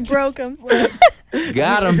turn. You broke him.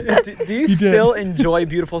 Got him. Do you still enjoy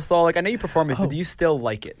Beautiful Soul? Like I know you perform it, but do you still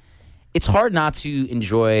like it? It's hard not to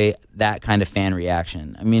enjoy that kind of fan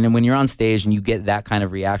reaction. When you're on stage and you get that kind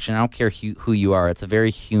of reaction, I don't care who you are. It's a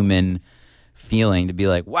very human feeling to be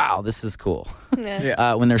like, wow, this is cool.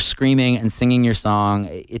 Yeah. When they're screaming and singing your song,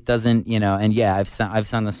 it doesn't, and yeah, I've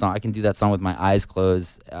sung the song. I can do that song with my eyes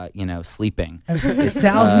closed, sleeping.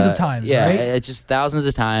 Thousands of times, yeah, right? It's just thousands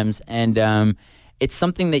of times, and it's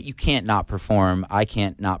something that you can't not perform. I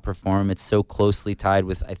can't not perform. It's so closely tied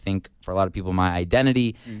with, I think, for a lot of people, my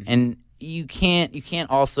identity, and you can't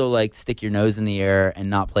also like stick your nose in the air and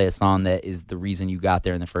not play a song that is the reason you got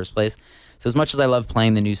there in the first place. So as much as I love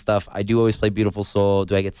playing the new stuff, I do always play Beautiful Soul.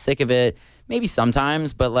 Do I get sick of it? Maybe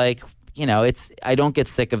sometimes, but like, I don't get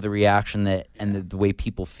sick of the reaction and the way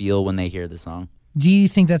people feel when they hear the song. Do you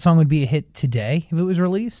think that song would be a hit today if it was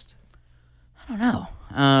released? I don't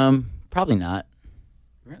know. Probably not.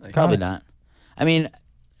 Really? Probably not.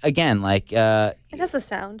 Again, like it has a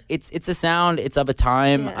sound. It's a sound. It's of a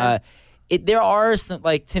time. Yeah. there are some,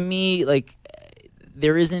 like, to me, like,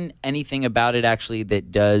 there isn't anything about it actually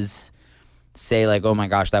that does say like, oh my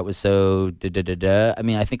gosh, that was so da-da-da-da. I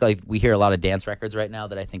mean, I think like we hear a lot of dance records right now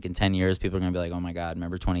that I think in 10 years people are going to be like, oh my God,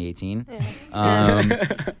 remember 2018?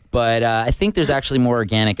 But I think there's actually more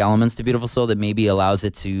organic elements to Beautiful Soul that maybe allows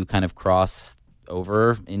it to kind of cross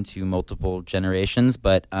over into multiple generations.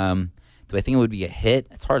 But do I think it would be a hit?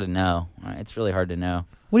 It's hard to know. It's really hard to know.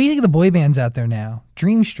 What do you think of the boy bands out there now?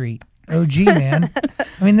 Dream Street. OG, man.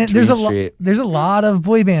 I mean, there's a lot of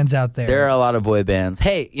boy bands out there. There are a lot of boy bands.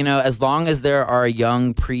 Hey, you know, as long as there are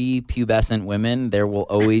young pre-pubescent women, there will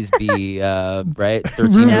always be right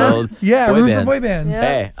 13-year-old room for boy bands.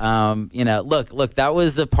 Hey, you know, look, that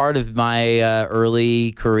was a part of my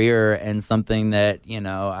early career and something that, you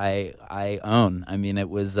know, I own. I mean, it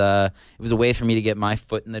was a way for me to get my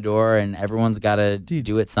foot in the door, and everyone's got to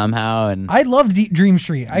do it somehow. And I loved Dream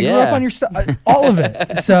Street. I grew up on your stuff, all of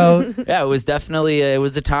it. So yeah, it was definitely it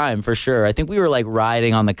was a time for sure. I think we were like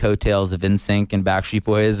riding on the coattails of NSYNC and Backstreet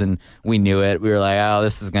Boys, and we knew it. We were like, oh,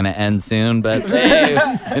 this is gonna end soon, but hey,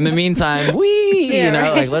 in the meantime,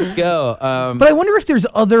 like let's go. But I wonder if there's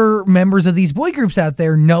other members of these boy groups out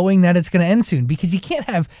there knowing that it's gonna end soon, because you can't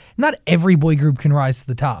have, not every boy group can rise to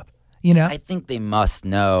the top. You know, I think they must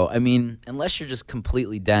know. I mean, unless you're just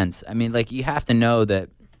completely dense. I mean, like you have to know that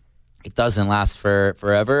it doesn't last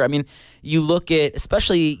forever. I mean, you look at,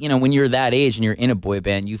 especially, you know, when you're that age and you're in a boy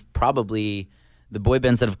band, the boy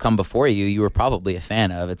bands that have come before you were probably a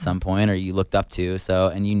fan of at some point, or you looked up to. So,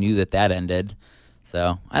 and you knew that ended.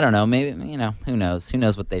 So I don't know. Maybe, you know, who knows? Who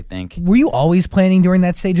knows what they think? Were you always planning during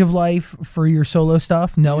that stage of life for your solo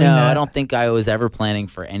stuff? No, I don't think I was ever planning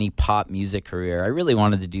for any pop music career. I really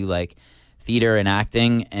wanted to do like theater and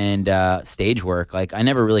acting and stage work. Like I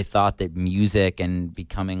never really thought that music and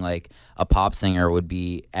becoming like a pop singer would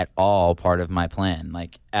be at all part of my plan,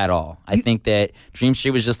 like at all. I think that Dream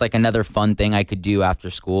Street was just like another fun thing I could do after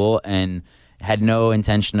school, and had no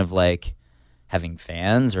intention of like having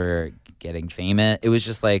fans or getting famous. It was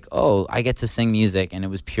just like, oh, I get to sing music, and it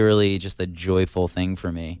was purely just a joyful thing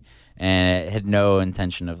for me. And it had no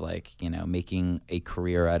intention of like, you know, making a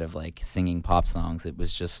career out of like singing pop songs. It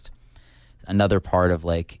was just another part of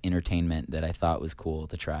like entertainment that I thought was cool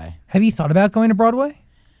to try. Have you thought about going to Broadway?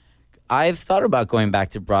 I've thought about going back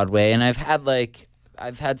to Broadway, and I've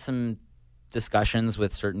had some discussions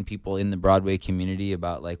with certain people in the Broadway community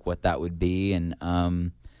about like what that would be. And,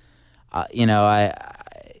 you know,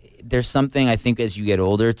 there's something I think as you get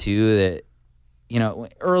older too that, you know,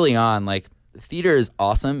 early on, like theater is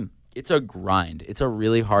awesome. It's a grind. It's a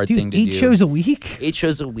really hard thing to do. 8 shows a week? 8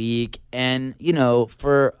 shows a week. And, you know,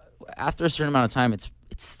 after a certain amount of time,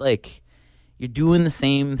 it's like you're doing the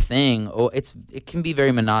same thing. Oh, it can be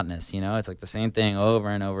very monotonous, you know? It's like the same thing over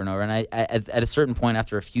and over and over. And I at a certain point,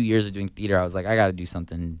 after a few years of doing theater, I was like, I got to do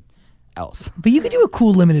something else. But you could do a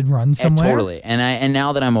cool limited run somewhere. Totally. And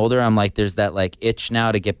now that I'm older, I'm like, there's that like itch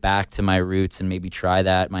now to get back to my roots and maybe try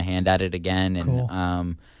my hand at it again. And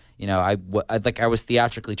cool. you know, I was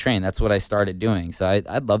theatrically trained. That's what I started doing. So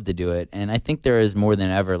I'd love to do it. And I think there is more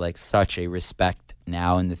than ever like such a respect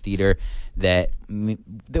now in the theater that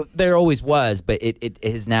there always was, but it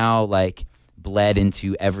has now like bled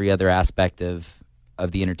into every other aspect of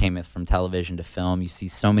the entertainment, from television to film. You see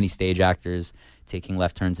so many stage actors taking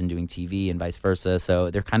left turns and doing TV and vice versa.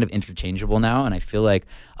 So they're kind of interchangeable now. And I feel like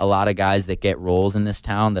a lot of guys that get roles in this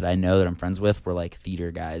town that I know that I'm friends with were like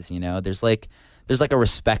theater guys, you know? There's like a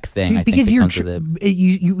respect thing. Dude, I because think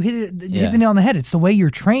you hit Yeah. the nail on the head. It's the way you're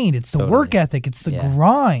trained. It's the Totally. work ethic. It's the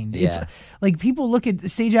grind. Yeah. It's like people look at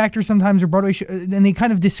stage actors sometimes or Broadway and they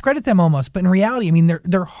kind of discredit them almost. But in reality, I mean,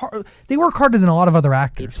 they're hard, they work harder than a lot of other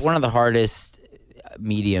actors. It's one of the hardest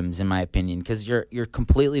mediums, in my opinion, because you're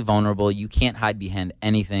completely vulnerable. You can't hide behind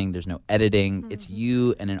anything. There's no editing. It's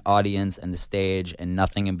you and an audience and the stage and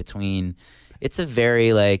nothing in between. It's a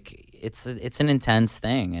very like it's an intense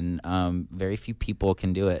thing, and very few people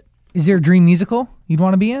can do it. Is there a dream musical you'd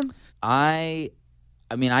want to be in? I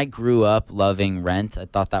mean, I grew up loving Rent. I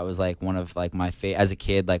thought that was like one of like my as a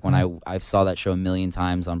kid, like when I saw that show a million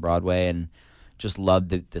times on Broadway and just loved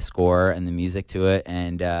the score and the music to it.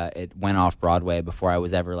 And it went off Broadway before I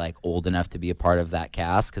was ever like old enough to be a part of that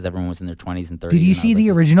cast, because everyone was in their 20s and 30s. Did you see the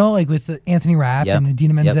original, like with Anthony Rapp and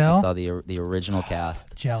Idina Menzel? Yep, I saw the original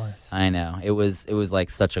cast. Jealous. I know. It was like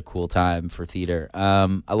such a cool time for theater.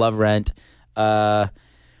 I love Rent. I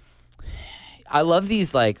love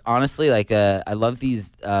these, like, honestly, like, I love these,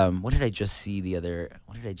 what did I just see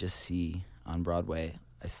on Broadway?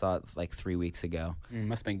 I saw it like 3 weeks ago.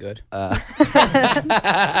 Must have been good.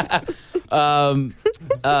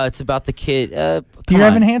 It's about the kid. Dear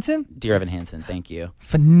Evan Hansen? Dear Evan Hansen, thank you.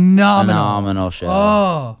 Phenomenal Show.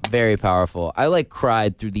 Oh. Very powerful. I like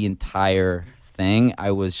cried through the entire thing.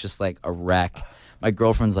 I was just like a wreck. My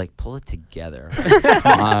girlfriend's like, pull it together.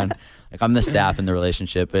 Come on. Like, I'm the sap in the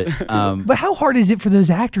relationship. But how hard is it for those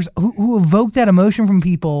actors who evoke that emotion from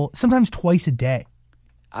people sometimes twice a day?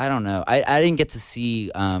 I don't know. I didn't get to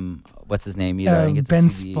see what's his name either. I didn't get Ben to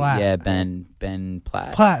see Splatt. Yeah, Ben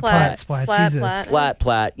Platt. Platt. Jesus.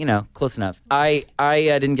 Platt. You know, close enough. I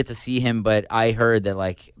didn't get to see him, but I heard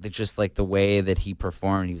that just the way that he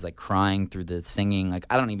performed, he was like crying through the singing. Like,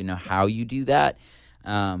 I don't even know how you do that.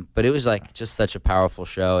 But it was like just such a powerful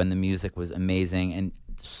show, and the music was amazing, and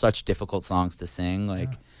such difficult songs to sing.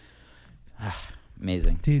 Like,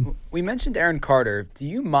 amazing. Dude. We mentioned Aaron Carter. Do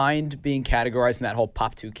you mind being categorized in that whole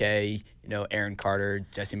Pop 2K, Aaron Carter,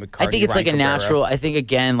 Jesse McCartney, I think it's Ryan like a Cabrera? natural, I think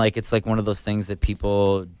again, like it's like one of those things that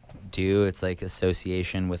people do. It's like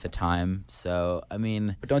association with a time. So, I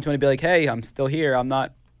mean. But don't you want to be like, hey, I'm still here.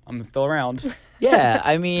 I'm still around. Yeah.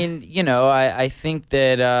 I mean, I think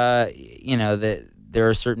that, that there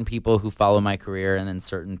are certain people who follow my career and then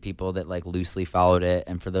certain people that like loosely followed it.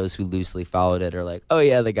 And for those who loosely followed it are like, oh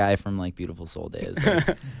yeah, the guy from like Beautiful Soul Days.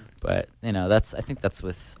 Like, but I think that's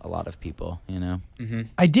with a lot of people, Mm-hmm.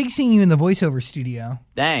 I dig seeing you in the voiceover studio.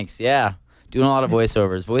 Thanks. Yeah. Doing a lot of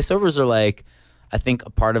voiceovers. Voiceovers are like, I think, a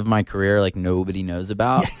part of my career like nobody knows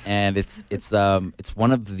about. And it's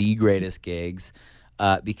one of the greatest gigs.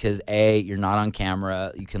 Because you're not on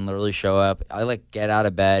camera. You can literally show up. I like get out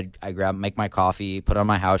of bed. I make my coffee, put on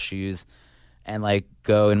my house shoes, and like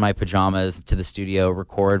go in my pajamas to the studio,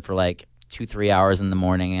 record for like 2-3 hours in the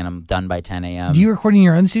morning, and I'm done by 10 a.m. Do you record in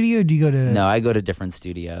your own studio, or do you go to? No, I go to different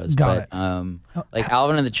studios. Got it. Like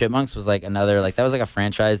Alvin and the Chipmunks was like another that was like a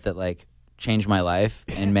franchise that like changed my life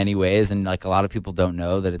in many ways, and like a lot of people don't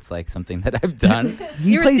know that it's like something that I've done.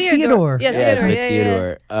 He plays Theodore. Yeah,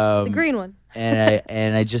 Theodore. The green one.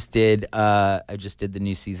 And I just did the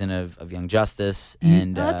new season of Young Justice,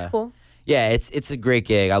 and that's cool. Yeah, it's a great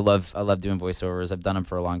gig. I love doing voiceovers. I've done them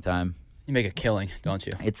for a long time. You make a killing, don't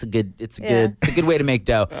you? It's a good way to make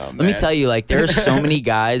dough. Oh, Let me tell you, like there are so many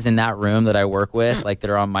guys in that room that I work with, like that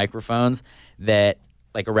are on microphones that.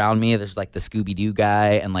 Like around me, there's like the Scooby-Doo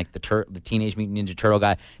guy and like the Teenage Mutant Ninja Turtle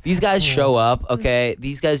guy. These guys show up, okay?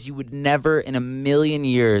 These guys, you would never in a million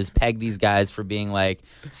years peg these guys for being like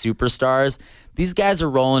superstars. These guys are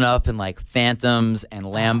rolling up in like Phantoms and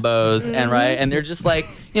Lambos and they're just like,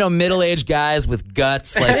 middle-aged guys with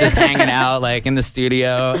guts, like just hanging out like in the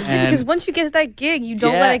studio. And because once you get that gig, you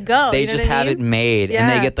don't let it go. They you know just have it made, and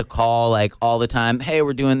they get the call like all the time. Hey,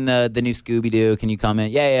 we're doing the new Scooby-Doo. Can you come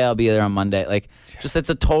in? Yeah, I'll be there on Monday. Like, just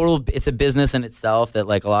it's a business in itself that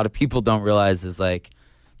like a lot of people don't realize is like.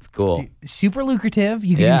 It's cool. Dude, super lucrative.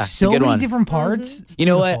 You can do so many different parts. Mm-hmm. You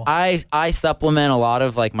know what? I supplement a lot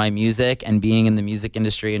of like my music and being in the music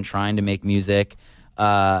industry and trying to make music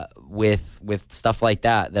with stuff like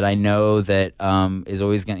that I know that is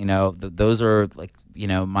always going to, those are like,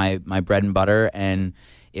 my bread and butter. And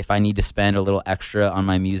if I need to spend a little extra on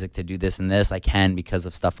my music to do this and this, I can because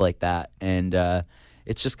of stuff like that. And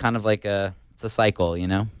it's just kind of like it's a cycle,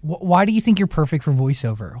 Why do you think you're perfect for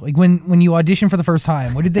voiceover? Like when you audition for the first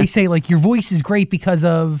time, what did they say? Like your voice is great because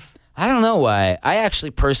of. I don't know why. I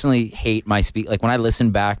actually personally hate my like when I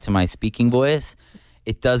listen back to my speaking voice,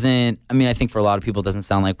 it doesn't. I mean, I think for a lot of people, it doesn't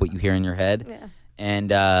sound like what you hear in your head. Yeah.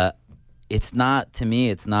 And it's not to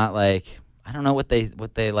me. It's not like I don't know what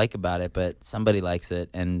they like about it, but somebody likes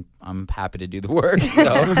it, and I'm happy to do the work.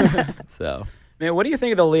 So. Man, what do you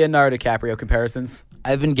think of the Leonardo DiCaprio comparisons?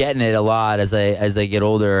 I've been getting it a lot as I get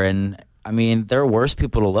older, and I mean there are worse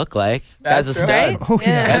people to look like. That's Guy's a true. stud. Right? Oh,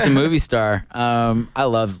 yeah. Guy's a movie star. I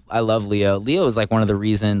love Leo. Leo is like one of the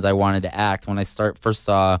reasons I wanted to act. When I first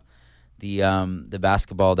saw the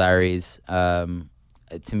Basketball Diaries, to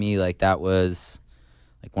me like that was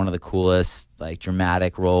like one of the coolest like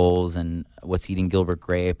dramatic roles. And What's Eating Gilbert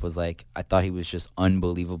Grape was like I thought he was just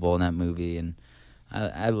unbelievable in that movie. And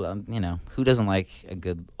I who doesn't like a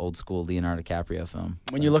good old school Leonardo DiCaprio film?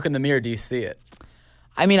 When you look in the mirror, do you see it?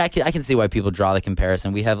 I mean, I can see why people draw the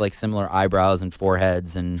comparison. We have like similar eyebrows and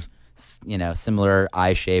foreheads, and similar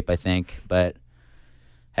eye shape, I think. But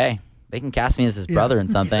hey, they can cast me as his brother in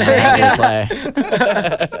something. I can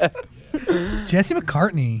play. Jesse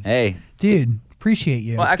McCartney. Hey, dude, appreciate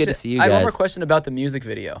you. Well, actually, good to see you I have one guys. more question about the music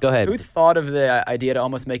video. Go ahead. Who thought of the idea to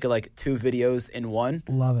almost make it like 2 videos in one?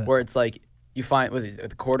 Love it. Where it's like you find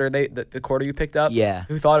the quarter the quarter you picked up? Yeah.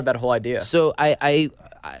 Who thought of that whole idea? So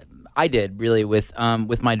I did really with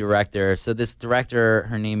my director. So this director,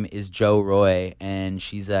 her name is Jo Roy, and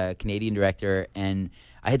she's a Canadian director. And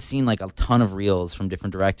I had seen like a ton of reels from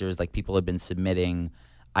different directors. Like people had been submitting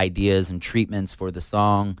ideas and treatments for the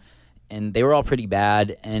song, and they were all pretty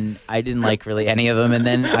bad, and I didn't like really any of them. And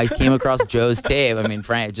then I came across Joe's tape. I mean,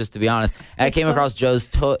 Frank, just to be honest, I came across Joe's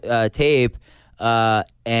tape,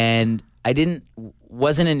 and I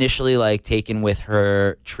wasn't initially like taken with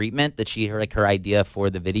her treatment that her idea for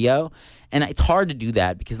the video. And it's hard to do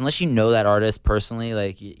that because unless you know that artist personally,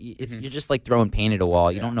 like you're just like throwing paint at a wall.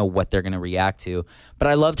 You don't know what they're going to react to. But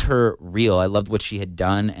I loved her reel. I loved what she had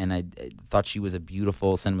done, and I thought she was a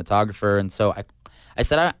beautiful cinematographer. And so I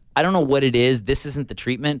said, I don't know what it is. This isn't the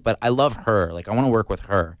treatment, but I love her. Like I want to work with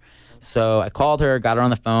her. So I called her, got her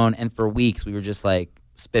on the phone, and for weeks we were just like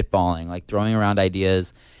spitballing, like throwing around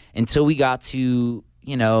ideas until we got to,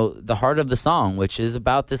 the heart of the song, which is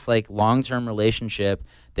about this like long-term relationship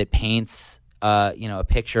that paints, a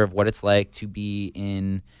picture of what it's like to be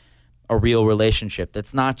in a real relationship.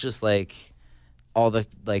 That's not just like all the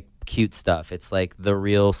like cute stuff. It's like the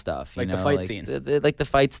real stuff, like the fight scene, like the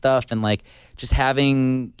fight stuff, and like just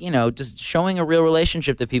having, just showing a real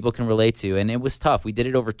relationship that people can relate to. And it was tough. We did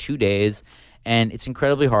it over 2 days, and it's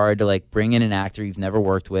incredibly hard to like bring in an actor you've never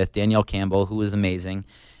worked with, Danielle Campbell, who was amazing,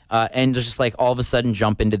 and just like all of a sudden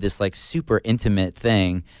jump into this like super intimate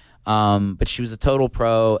thing. But she was a total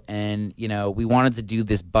pro, and we wanted to do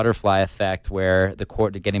this butterfly effect where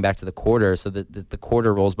getting back to the quarter, so that the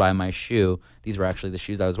quarter rolls by my shoe. These were actually the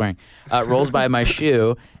shoes I was wearing. Rolls by my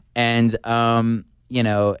shoe, and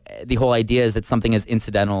the whole idea is that something as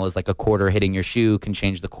incidental as like a quarter hitting your shoe can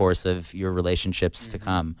change the course of your relationships to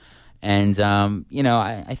come. And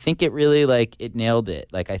I think it really it nailed it.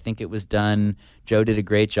 Like I think it was done. Joe did a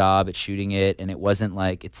great job at shooting it, and it wasn't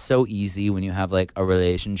like, it's so easy when you have like a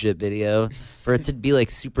relationship video for it to be like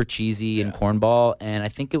super cheesy and cornball. And I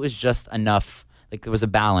think it was just enough. Like there was a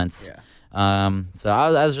balance. Yeah. So I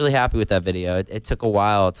was really happy with that video. It took a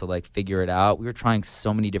while to like figure it out. We were trying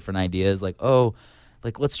so many different ideas.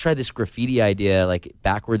 Let's try this graffiti idea. Like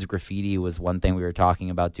backwards graffiti was one thing we were talking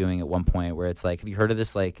about doing at one point, where it's like, have you heard of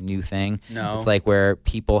this like new thing? No. It's like where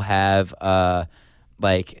people have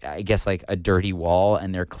I guess like a dirty wall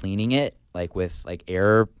and they're cleaning it like with like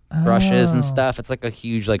air brushes and stuff. It's like a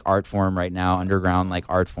huge like art form right now, underground like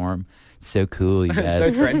art form. So cool, you guys. So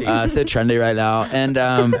trendy. So trendy right now. And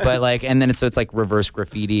so it's like reverse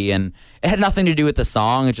graffiti, and it had nothing to do with the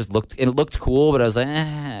song. It looked cool, but I was like,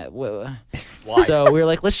 why? So we were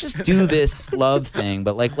like, let's just do this love thing,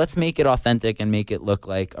 but like let's make it authentic and make it look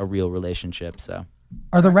like a real relationship. So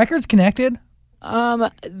are the records connected? I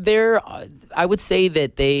would say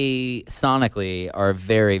that they sonically are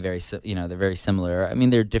very, very, they're very similar. I mean,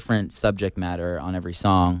 they're different subject matter on every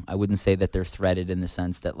song. I wouldn't say that they're threaded in the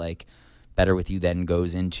sense that like Better With You then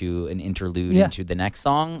goes into an interlude into the next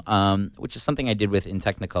song, which is something I did with In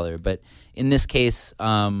Technicolor. But in this case,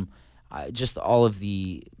 just all of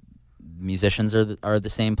the musicians are the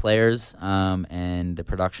same players, and the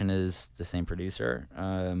production is the same producer.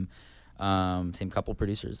 Same couple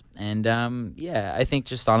producers, and I think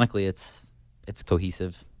just sonically it's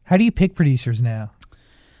cohesive. How do you pick producers now?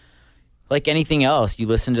 Like anything else, you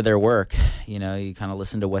listen to their work. You kind of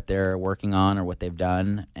listen to what they're working on or what they've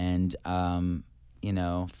done, and for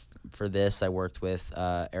this, I worked with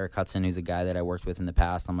Eric Hudson, who's a guy that I worked with in the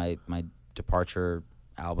past on my Departure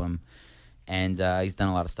album, and he's done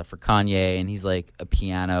a lot of stuff for Kanye, and he's like a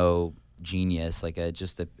piano genius, like an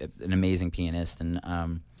amazing pianist,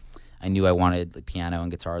 and I knew I wanted the piano and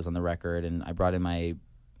guitars on the record, and I brought in my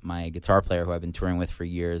guitar player who I've been touring with for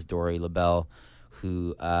years, Dory LaBelle,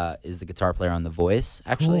 who is the guitar player on The Voice,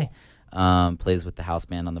 actually. Cool. Plays with the house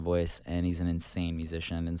band on The Voice, and he's an insane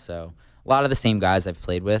musician. And so a lot of the same guys I've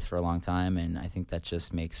played with for a long time, and I think that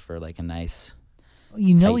just makes for like a nice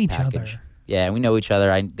You know each package. other. Yeah, we know each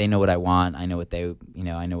other. They know what I want. I know what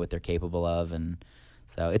I know what they're capable of, and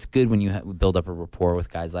so it's good when you build up a rapport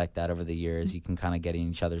with guys like that over the years. You can kind of get in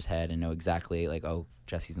each other's head and know exactly like, oh,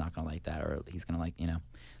 Jesse's not going to like that, or he's going to like,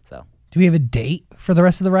 so. Do we have a date for the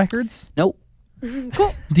rest of the records? Nope.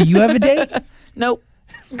 Cool. Do you have a date? Nope.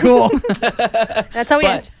 Cool. That's how we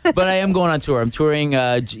end. But I am going on tour. I'm touring,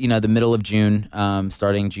 the middle of June,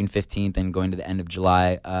 starting June 15th and going to the end of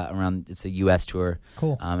July. It's a U.S. tour.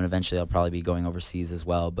 Cool. And eventually I'll probably be going overseas as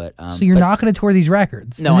well. But so you're not going to tour these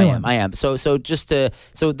records? No, I am. So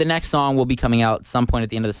the next song will be coming out some point at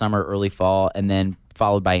the end of the summer, early fall, and then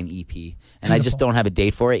followed by an EP. And Beautiful. I just don't have a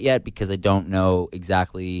date for it yet because I don't know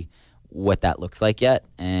exactly what that looks like yet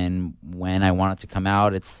and when I want it to come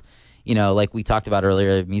out. It's like we talked about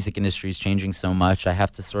earlier, the music industry is changing so much. I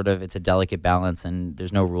have to it's a delicate balance, and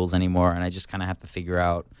there's no rules anymore, and I just kind of have to figure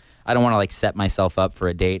out. I don't want to like set myself up for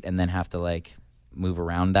a date and then have to like move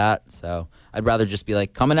around that. So I'd rather just be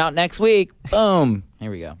like, coming out next week. Boom.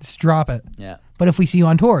 Here we go. Just drop it. Yeah. But if we see you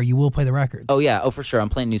on tour, you will play the records. Oh, yeah. Oh, for sure. I'm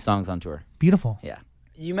playing new songs on tour. Beautiful. Yeah.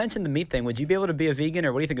 You mentioned the meat thing. Would you be able to be a vegan,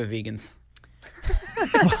 or what do you think of vegans?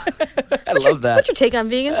 I love that. What's your take on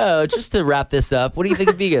vegans? Oh, just to wrap this up, what do you think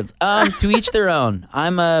of vegans? To each their own.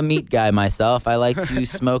 I'm a meat guy myself. I like to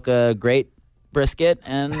smoke a great brisket,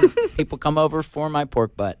 and people come over for my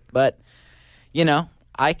pork butt. But, you know,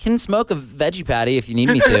 I can smoke a veggie patty if you need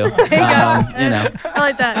me to. You know. I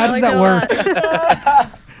like that. How I does like that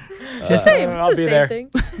work? It's the same. I'll It's the be same there.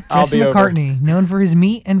 thing. I'll Jesse be over. McCartney, known for his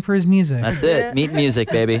meat and for his music. That's it. Yeah. Meat and music,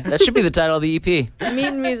 baby. That should be the title of the EP. Meat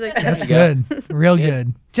and music. That's good. Real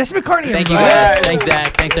good. Jesse McCartney, Thank you, everybody. guys. Thanks,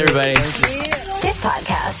 Zach. Thanks, everybody. This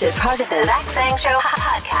podcast is part of the Zach Sang Show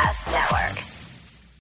Podcast Network.